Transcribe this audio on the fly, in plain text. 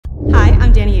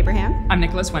I'm Danny Abraham. I'm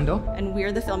Nicholas Wendell. And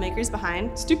we're the filmmakers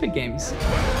behind Stupid Games.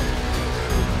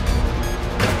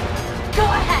 Go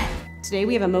ahead! Today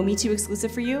we have a Momi2 exclusive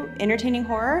for you, entertaining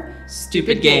horror,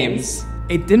 Stupid Games.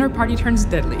 A dinner party turns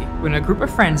deadly when a group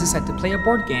of friends decide to play a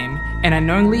board game and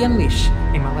unknowingly unleash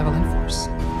a malevolent force.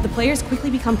 The players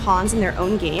quickly become pawns in their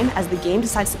own game as the game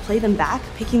decides to play them back,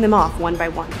 picking them off one by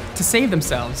one. To save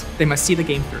themselves, they must see the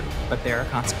game through, but there are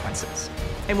consequences.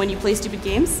 And when you play Stupid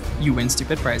Games, You win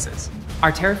stupid prizes.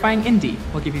 Our terrifying indie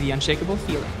will give you the unshakable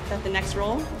feeling that the next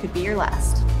roll could be your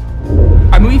last.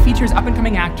 Our movie features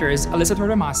up-and-coming actors Alyssa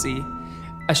Tortomasi,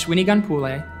 Ashwini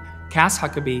Ganpule, Cass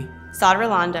Huckabee, Sada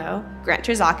Rolando, Grant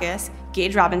Terzakis,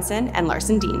 Gage Robinson, and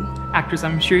Larson Dean. actors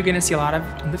I'm sure you're gonna see a lot of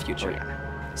in the future.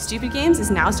 Stupid Games is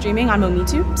now streaming on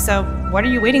Momi2, so what are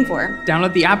you waiting for?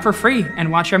 Download the app for free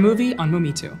and watch our movie on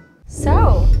Momi2.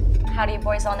 So, how do you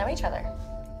boys all know each other?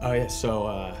 Oh yeah,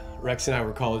 so Rex and I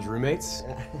were college roommates,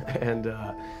 and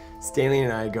Stanley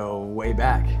and I go way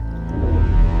back.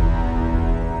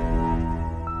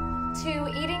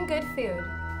 To eating good food.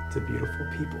 To beautiful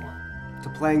people. To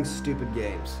playing stupid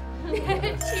games.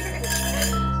 Cheers.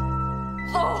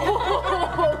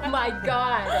 Oh my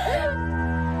god.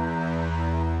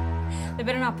 They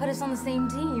better not put us on the same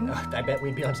team. I bet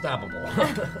we'd be unstoppable.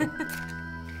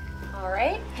 All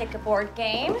right, pick a board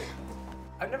game.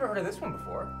 I've never heard of this one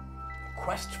before.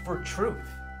 Quest for Truth.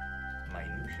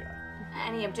 Minutia.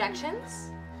 Any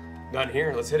objections? Not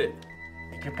here, let's hit it.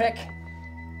 Pick your pick.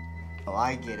 Oh,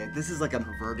 I get it. This is like a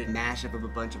perverted mashup of a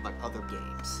bunch of like other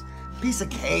games. Piece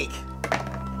of cake.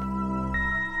 I've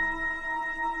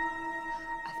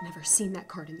never seen that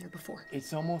card in there before.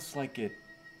 It's almost like it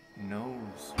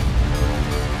knows.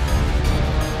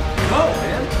 Go,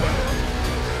 man!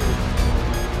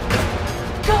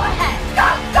 Go ahead. Go,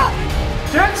 go.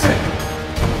 Jackson!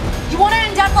 You want to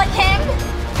end up like him?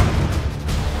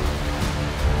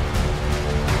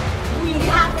 We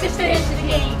have to finish the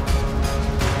game.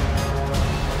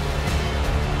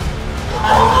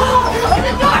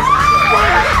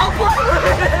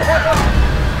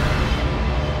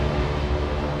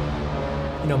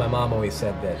 You know, my mom always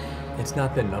said that it's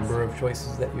not the number of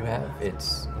choices that you have,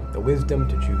 it's the wisdom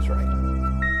to choose right.